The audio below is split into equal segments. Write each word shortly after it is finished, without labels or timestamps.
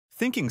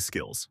Thinking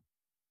skills.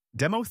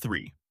 Demo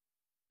 3.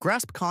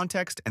 Grasp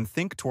context and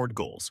think toward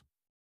goals.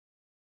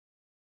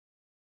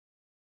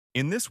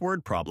 In this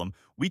word problem,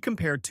 we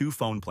compare two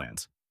phone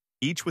plans,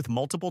 each with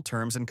multiple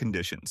terms and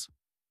conditions.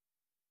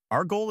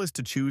 Our goal is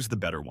to choose the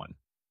better one.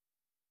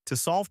 To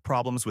solve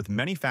problems with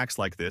many facts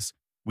like this,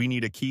 we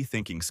need a key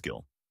thinking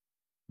skill.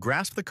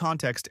 Grasp the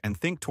context and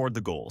think toward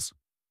the goals.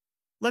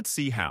 Let's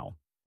see how.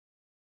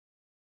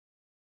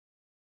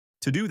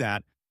 To do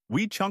that,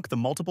 we chunk the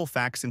multiple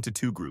facts into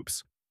two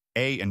groups,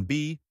 A and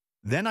B,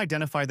 then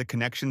identify the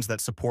connections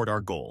that support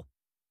our goal.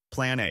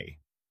 Plan A.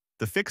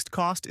 The fixed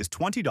cost is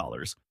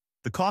 $20.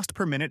 The cost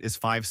per minute is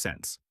 5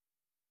 cents.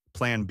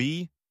 Plan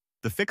B.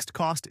 The fixed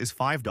cost is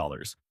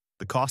 $5.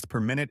 The cost per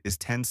minute is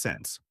 10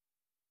 cents.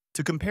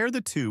 To compare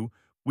the two,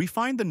 we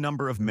find the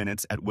number of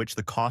minutes at which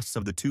the costs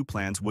of the two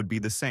plans would be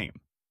the same.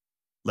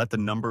 Let the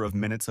number of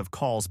minutes of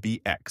calls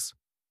be X.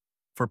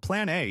 For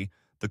Plan A,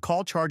 the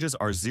call charges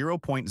are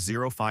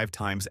 0.05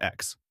 times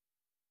X.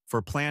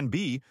 For Plan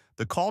B,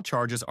 the call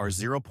charges are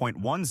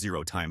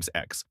 0.10 times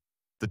X.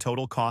 The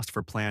total cost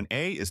for Plan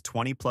A is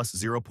 20 plus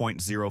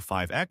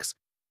 0.05X,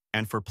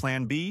 and for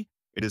Plan B,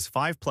 it is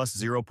 5 plus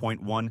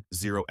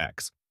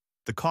 0.10X.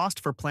 The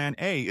cost for Plan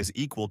A is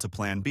equal to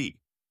Plan B.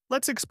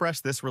 Let's express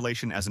this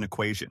relation as an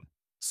equation.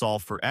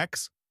 Solve for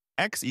X.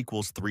 X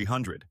equals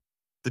 300.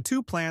 The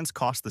two plans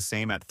cost the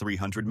same at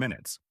 300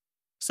 minutes.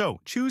 So,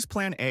 choose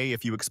Plan A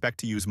if you expect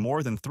to use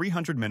more than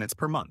 300 minutes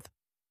per month.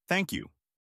 Thank you.